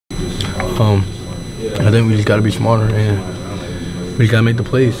I think we just got to be smarter and we got to make the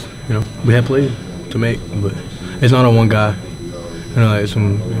plays. You know, we have plays to make, but it's not on one guy. You know, like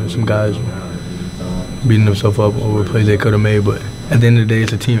some guys beating themselves up over plays they could have made, but at the end of the day,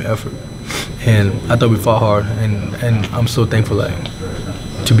 it's a team effort. And I thought we fought hard, and I'm so thankful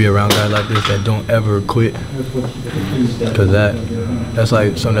to be around guys like this that don't ever quit, because that's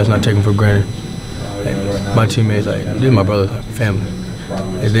like something that's not taken for granted. Like, my teammates, like, these are my brothers, like family.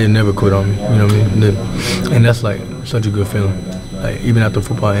 Like, they never quit on me, you know what I mean? And that's like such a good feeling. Like, even after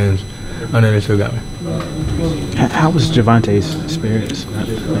football ends, I know they still got me. How was Javante's spirits?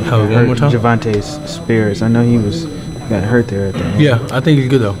 How was one more time? Javante's spirits. I know he got hurt there at the end. Yeah, I think he's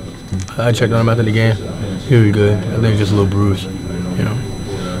good though. I checked on him after the game. He was good. I think it's just a little bruise. You know,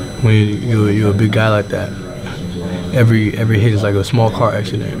 when you're a big guy like that, every hit is like a small car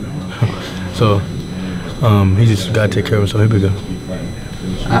accident. So he just got to take care of himself. He'll be good.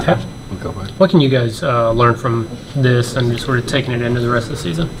 What can you guys learn from this and just sort of taking it into the rest of the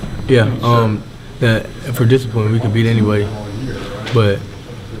season? Yeah, that for discipline we can beat anybody, but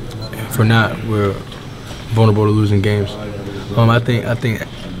for not, we're vulnerable to losing games. I think at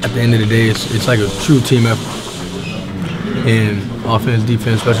the end of the day, it's like a true team effort. And offense,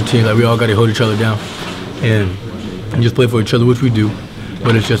 defense, special teams, like we all got to hold each other down and just play for each other, which we do.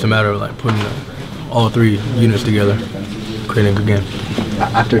 But it's just a matter of like putting all three units together, creating a good game.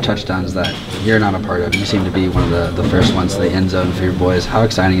 After touchdowns that you're not a part of, you seem to be one of the first ones to the end zone for your boys. How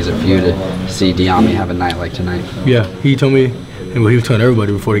exciting is it for you to see Diami have a night like tonight? Yeah, he told me, and he was telling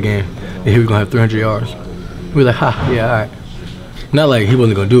everybody before the game that he was going to have 300 yards. We were like, ha, yeah, all right. Not like he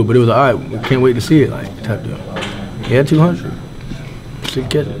wasn't going to do it, but it was like, all right, we can't wait to see it, like, type deal. He had 200. 6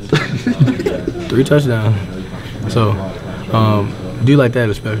 catches. 3 touchdowns. So, a dude like that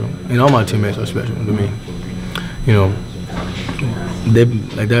is special. And all my teammates are special to me. You know, they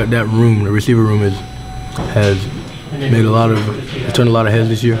like that room, the receiver room has made it's turned a lot of heads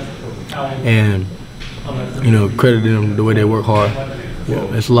this year. And, you know, crediting them the way they work hard. You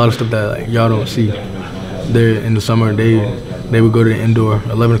know, it's a lot of stuff that like y'all don't see. They're in the summer, they would go to the indoor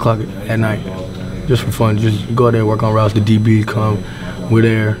 11 o'clock at night just for fun. Just go out there and work on routes. The DBs come, we're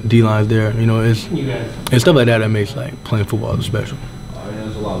there, D-line's there. You know, it's stuff like that makes like playing football special.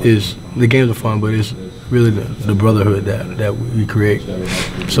 The games are fun, but it's really the brotherhood that we create.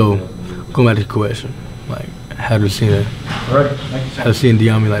 So going back to the question, like how does seeing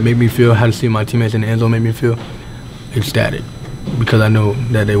Diami like make me feel? How does seeing my teammates in the end zone make me feel? Ecstatic, because I know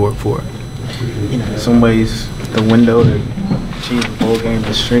that they work for it. You know, in some ways, the window to achieve a bowl game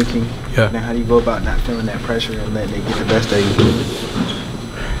is shrinking. Yeah. Now, how do you go about not feeling that pressure and letting it get the best of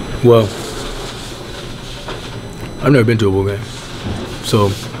you? Well, I've never been to a bowl game, so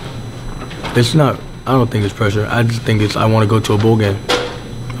it's not. I don't think it's pressure. I just think I want to go to a bowl game.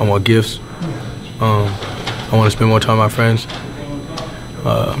 I want gifts. I want to spend more time with my friends.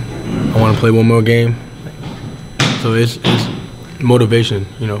 I want to play one more game. So it's motivation,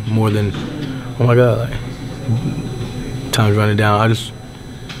 you know, more than, oh my God, like, time's running down.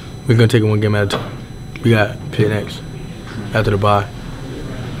 We're going to take it one game at a time. We got Pitt next, after the bye.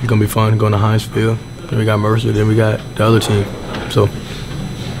 It's going to be fun, going to Heinz Field. Then we got Mercer, then we got the other team. So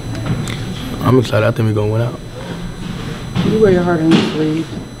I'm excited. I think we're going to win out. You wear your heart on your sleeve.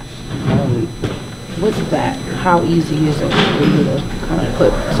 What's that? How easy is it for you to kind of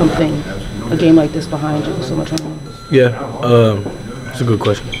put a game like this behind you with so much on? Yeah, it's a good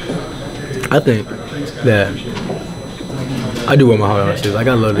question. I think that I do wear my heart on my sleeve. Like,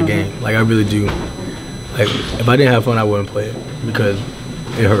 I love the game. Like, I really do. Like, if I didn't have fun, I wouldn't play it because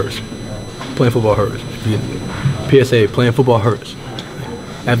it hurts. Playing football hurts. PSA, playing football hurts.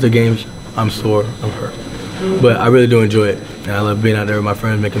 After games, I'm sore, I'm hurt. But I really do enjoy it. And I love being out there with my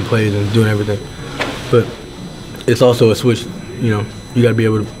friends, making plays and doing everything. But it's also a switch, you know. You got to be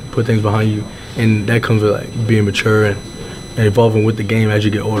able to put things behind you. And that comes with, like, being mature and evolving with the game as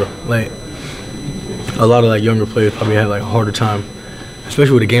you get older. Like, a lot of, like, younger players probably had, like, a harder time,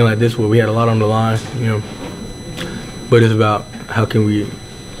 especially with a game like this where we had a lot on the line, you know. But it's about what can we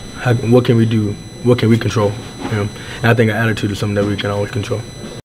do, what can we control, you know. And I think our attitude is something that we can always control.